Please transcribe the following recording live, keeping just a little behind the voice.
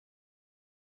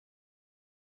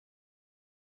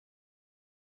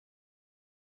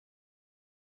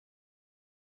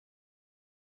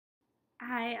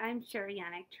Hi, I'm Cherie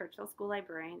Yanek, Churchill School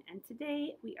Librarian, and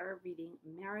today we are reading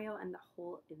Mario and the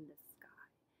Hole in the Sky,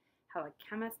 How a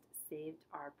Chemist Saved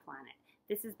Our Planet.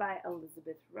 This is by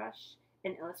Elizabeth Rusch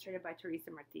and illustrated by Teresa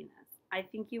Martinez. I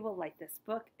think you will like this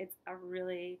book. It's a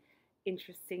really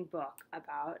interesting book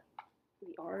about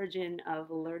the origin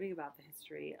of learning about the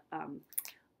history,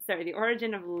 the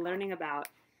origin of learning about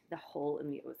the hole in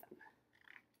the ozone.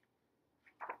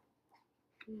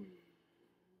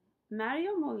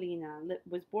 Mario Molina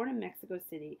was born in Mexico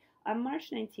City on March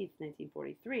 19,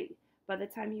 1943. By the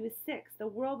time he was 6, the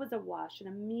world was awash in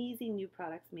amazing new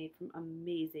products made from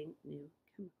amazing new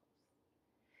chemicals.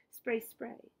 Spray,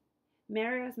 spray.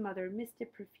 Mario's mother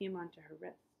misted perfume onto her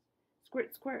wrist.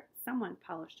 Squirt, squirt. Someone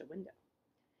polished a window.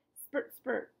 Spurt,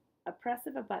 spurt. A press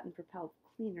of a button propelled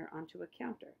cleaner onto a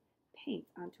counter, paint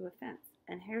onto a fence,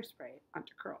 and hairspray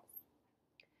onto curls.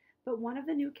 But one of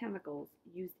the new chemicals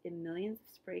used in millions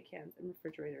of spray cans and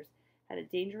refrigerators had a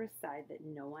dangerous side that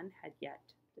no one had yet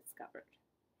discovered.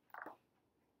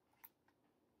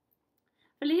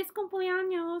 Feliz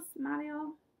cumpleaños,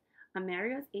 Mario! On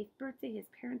Mario's 8th birthday, his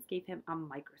parents gave him a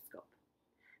microscope.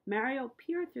 Mario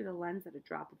peered through the lens at a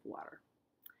drop of water.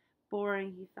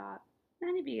 Boring, he thought.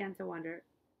 Then he began to wonder,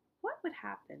 what would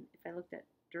happen if I looked at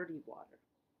dirty water?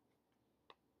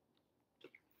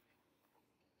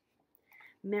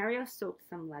 Mario soaked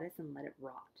some lettuce and let it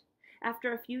rot.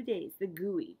 After a few days, the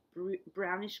gooey,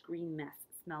 brownish-green mess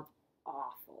smelled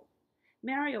awful.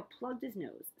 Mario plugged his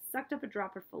nose, sucked up a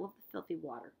dropper full of the filthy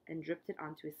water, and dripped it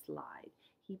onto his slide.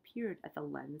 He peered at the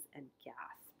lens and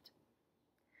gasped.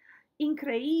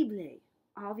 Increíble!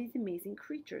 All these amazing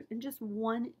creatures in just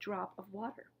one drop of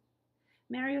water.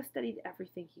 Mario studied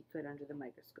everything he could under the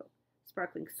microscope.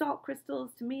 Sparkling salt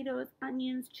crystals, tomatoes,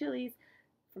 onions, chilies,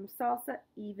 from salsa,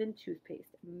 even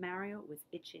toothpaste. Mario was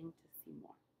itching to see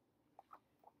more.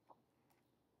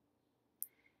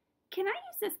 Can I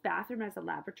use this bathroom as a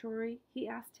laboratory? He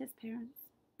asked his parents.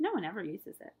 No one ever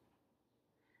uses it.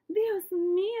 Dios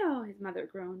mío, his mother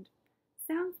groaned.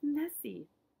 Sounds messy.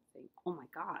 Oh my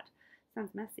God,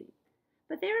 sounds messy.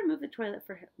 But they removed the toilet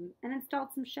for him and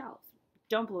installed some shelves.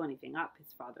 Don't blow anything up,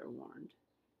 his father warned.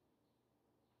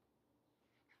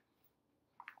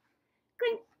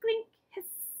 Clink, clink.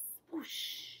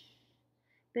 Whoosh!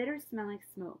 Bitter-smelling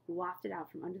smoke wafted out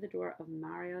from under the door of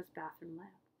Mario's bathroom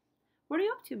lamp. What are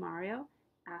you up to, Mario?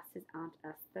 Asked his Aunt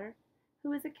Esther,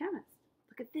 who was a chemist.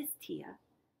 Look at this, Tia.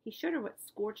 He showed her what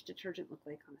scorched detergent looked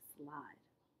like on a slide.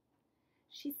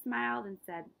 She smiled and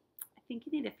said, I think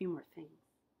you need a few more things.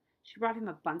 She brought him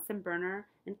a Bunsen burner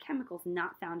and chemicals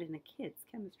not found in a kid's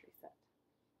chemistry set.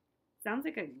 Sounds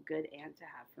like a good aunt to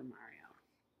have for Mario.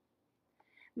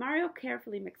 Mario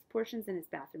carefully mixed portions in his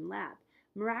bathroom lab.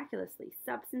 Miraculously,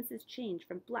 substances changed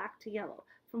from black to yellow,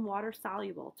 from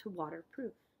water-soluble to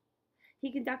waterproof.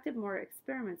 He conducted more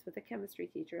experiments with a chemistry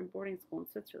teacher in boarding school in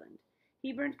Switzerland.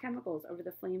 He burned chemicals over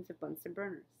the flames of Bunsen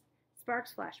burners.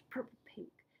 Sparks flashed purple pink,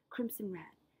 crimson red,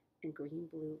 and green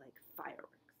blue like fireworks.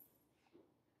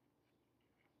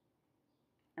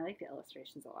 I like the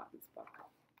illustrations a lot in this book.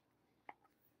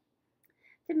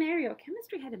 To Mario,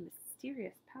 chemistry had a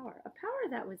mysterious power, a power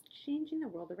that was changing the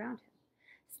world around him.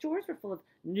 Stores were full of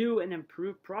new and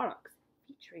improved products,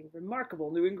 featuring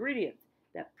remarkable new ingredients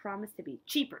that promised to be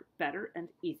cheaper, better, and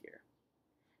easier.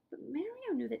 But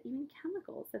Mario knew that even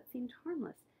chemicals that seemed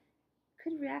harmless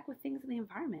could react with things in the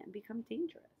environment and become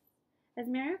dangerous. As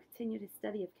Mario continued his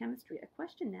study of chemistry, a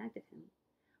question nagged at him.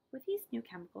 Were these new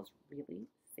chemicals really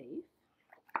safe?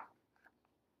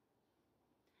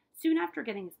 Soon after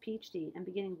getting his PhD and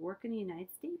beginning work in the United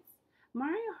States,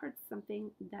 Mario heard something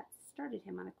that started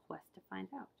him on a quest to find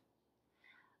out.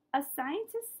 A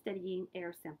scientist studying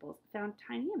air samples found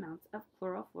tiny amounts of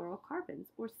chlorofluorocarbons,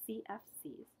 or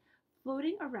CFCs,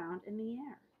 floating around in the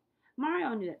air.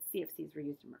 Mario knew that CFCs were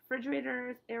used in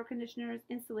refrigerators, air conditioners,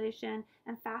 insulation,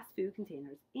 and fast food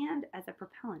containers, and as a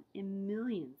propellant in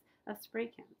millions of spray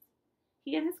cans.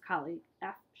 He and his colleague,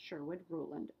 F. Sherwood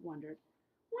Rowland, wondered,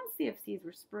 once CFCs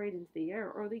were sprayed into the air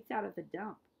or leaked out of the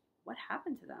dump, what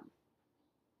happened to them?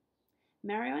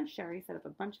 Mario and Cherie set up a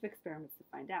bunch of experiments to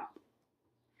find out.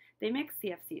 They mixed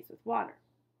CFCs with water.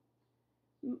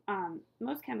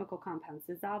 Most chemical compounds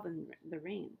dissolve in the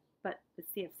rain, but the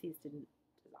CFCs didn't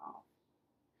dissolve.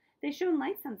 They shone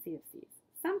lights on CFCs.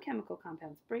 Some chemical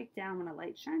compounds break down when a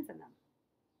light shines on them,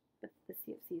 but the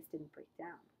CFCs didn't break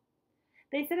down.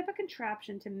 They set up a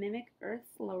contraption to mimic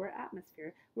Earth's lower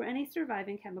atmosphere, where any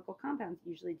surviving chemical compounds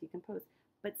usually decompose,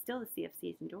 but still the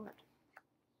CFCs endured.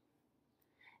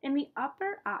 In the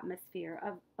upper atmosphere,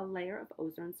 a layer of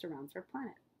ozone surrounds our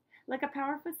planet. Like a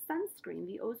powerful sunscreen,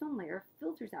 the ozone layer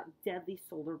filters out deadly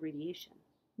solar radiation.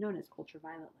 known as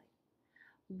ultraviolet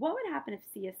light. What would happen if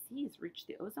CFCs reached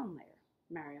the ozone layer?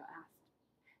 Mario asked.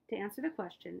 To answer the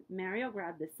question, Mario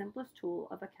grabbed the simplest tool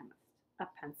of a chemist, a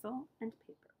pencil and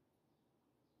paper.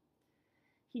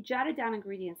 He jotted down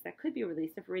ingredients that could be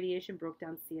released if radiation broke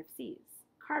down CFCs.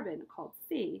 Carbon, called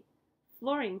C,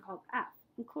 fluorine, called F,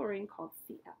 and chlorine, called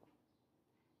Cl.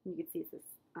 And you can see it says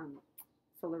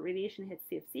solar radiation hits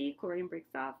CFC, chlorine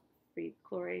breaks off, freed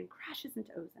chlorine crashes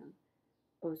into ozone.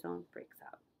 Ozone breaks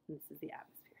out. And this is the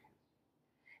atmosphere.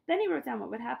 Then he wrote down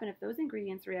what would happen if those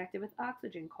ingredients reacted with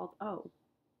oxygen, called O,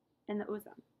 in the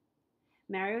ozone.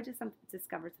 Mario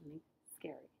discovered something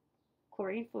scary.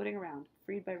 Chlorine floating around,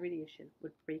 freed by radiation,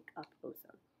 would break up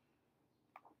ozone.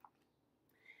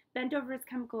 Bent over his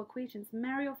chemical equations,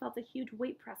 Mario felt a huge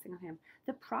weight pressing on him.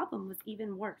 The problem was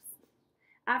even worse.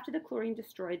 After the chlorine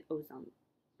destroyed ozone,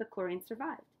 the chlorine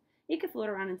survived. It could float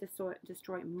around and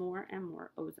destroy more and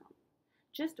more ozone.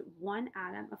 Just one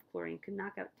atom of chlorine could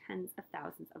knock out tens of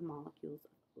thousands of molecules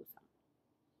of ozone.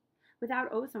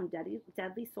 Without ozone,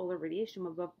 deadly solar radiation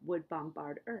would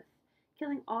bombard Earth,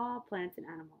 killing all plants and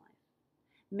animal life.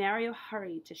 Mario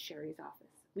hurried to Cherie's office.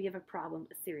 We have a problem,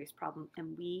 a serious problem,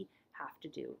 and we have to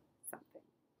do something.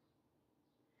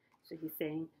 So he's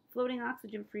saying, floating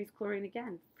oxygen frees chlorine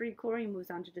again. Free chlorine moves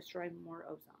on to destroy more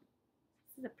ozone.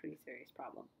 This is a pretty serious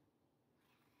problem.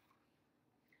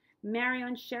 Mario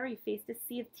and Cherie faced a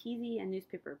sea of TV and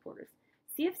newspaper reporters.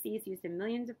 CFCs used in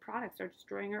millions of products are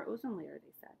destroying our ozone layer,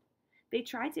 they said. They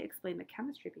tried to explain the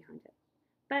chemistry behind it,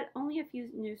 but only a few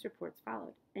news reports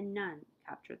followed, and none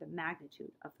captured the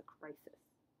magnitude of the crisis.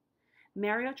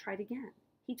 Mario tried again.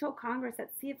 He told Congress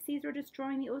that CFCs were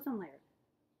destroying the ozone layer.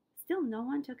 Still, no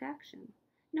one took action.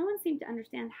 No one seemed to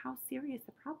understand how serious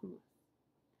the problem was.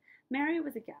 Mario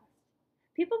was aghast.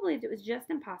 People believed it was just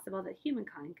impossible that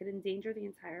humankind could endanger the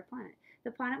entire planet.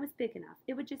 The planet was big enough.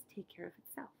 It would just take care of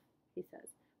itself, he says.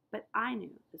 But I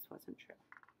knew this wasn't true.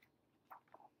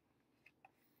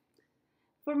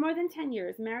 For more than 10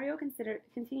 years, Mario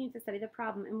continued to study the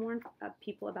problem and warned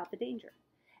people about the danger.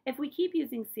 If we keep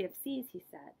using CFCs, he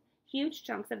said, huge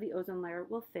chunks of the ozone layer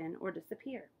will thin or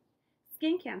disappear.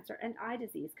 Skin cancer and eye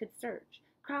disease could surge.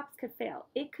 Crops could fail.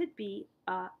 It could be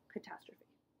a catastrophe.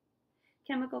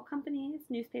 Chemical companies,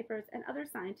 newspapers, and other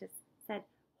scientists said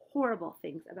horrible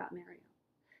things about Mario.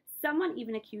 Someone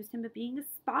even accused him of being a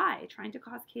spy trying to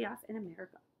cause chaos in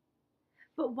America.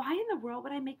 But why in the world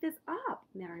would I make this up?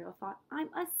 Mario thought. I'm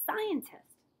a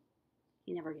scientist.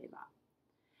 He never gave up.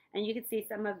 And you can see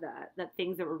some of the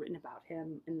things that were written about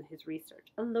him in his research.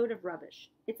 A load of rubbish.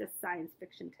 It's a science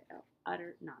fiction tale.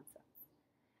 Utter nonsense.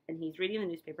 And he's reading the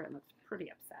newspaper and looks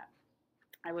pretty upset.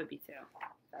 I would be too,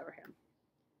 if I were him.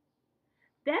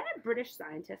 Then a British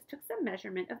scientist took some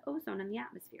measurement of ozone in the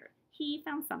atmosphere. He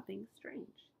found something strange.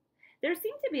 There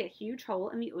seemed to be a huge hole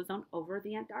in the ozone over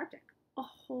the Antarctic. A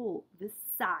hole the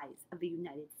size of the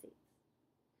United States.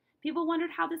 People wondered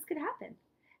how this could happen.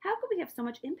 How could we have so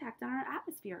much impact on our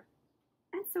atmosphere?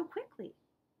 And so quickly?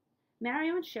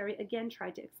 Mario and Cherie again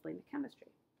tried to explain the chemistry.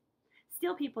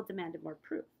 Still, people demanded more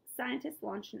proof. Scientists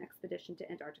launched an expedition to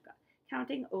Antarctica,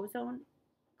 counting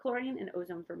chlorine and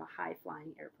ozone from a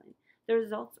high-flying airplane. The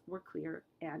results were clear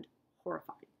and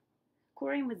horrifying.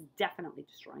 Chlorine was definitely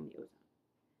destroying the ozone.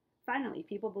 Finally,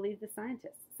 people believed the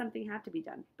scientists. Something had to be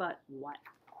done, but what?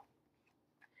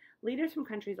 Leaders from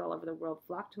countries all over the world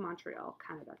flocked to Montreal,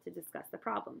 Canada, to discuss the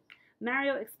problem.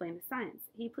 Mario explained the science.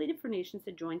 He pleaded for nations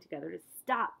to join together to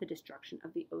stop the destruction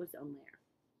of the ozone layer.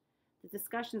 The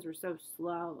discussions were so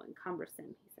slow and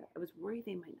cumbersome, he said. I was worried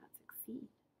they might not succeed.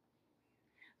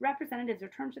 Representatives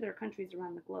returned to their countries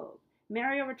around the globe.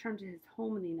 Mario returned to his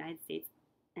home in the United States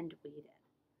and waited.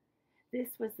 This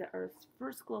was the Earth's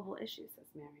first global issue, says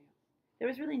Mario. There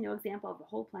was really no example of the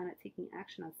whole planet taking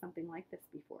action on something like this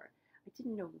before. I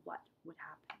didn't know what would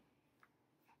happen.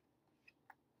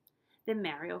 Then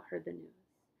Mario heard the news.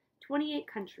 28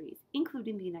 countries,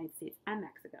 including the United States and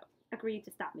Mexico, agreed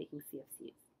to stop making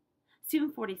CFCs.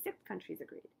 Soon 46 countries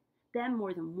agreed. Then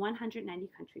more than 190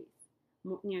 countries,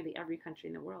 nearly every country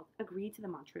in the world, agreed to the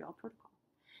Montreal Protocol.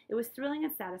 It was thrilling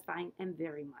and satisfying and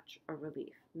very much a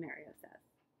relief, Mario says.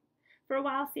 For a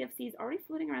while, CFCs already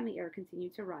floating around the air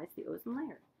continued to rise the ozone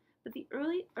layer, but the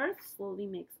early Earth slowly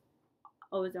makes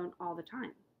ozone all the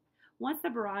time. Once the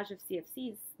barrage of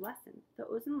CFCs lessened, the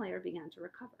ozone layer began to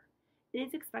recover. It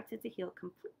is expected to heal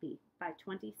completely by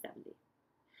 2070.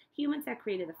 Humans had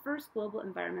created the first global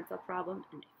environmental problem,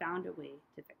 and they found a way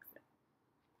to fix it.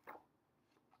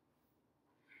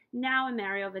 Now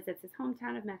Mario visits his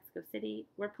hometown of Mexico City,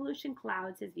 where pollution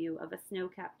clouds his view of a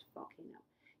snow-capped volcano.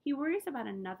 He worries about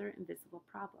another invisible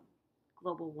problem,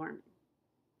 global warming.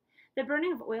 The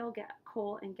burning of oil,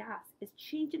 coal, and gas is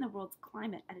changing the world's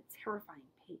climate at a terrifying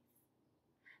pace.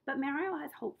 But Mario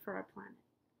has hope for our planet.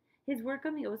 His work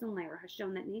on the ozone layer has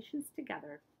shown that nations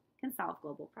together can solve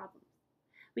global problems.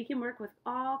 We can work with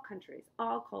all countries,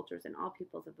 all cultures, and all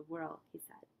peoples of the world, he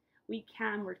said. We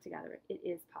can work together. It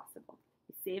is possible.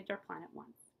 We saved our planet once.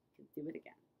 We can do it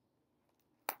again.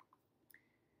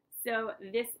 So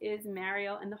this is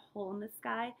Mario and the Hole in the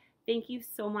Sky. Thank you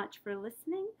so much for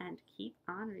listening, and keep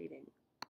on reading.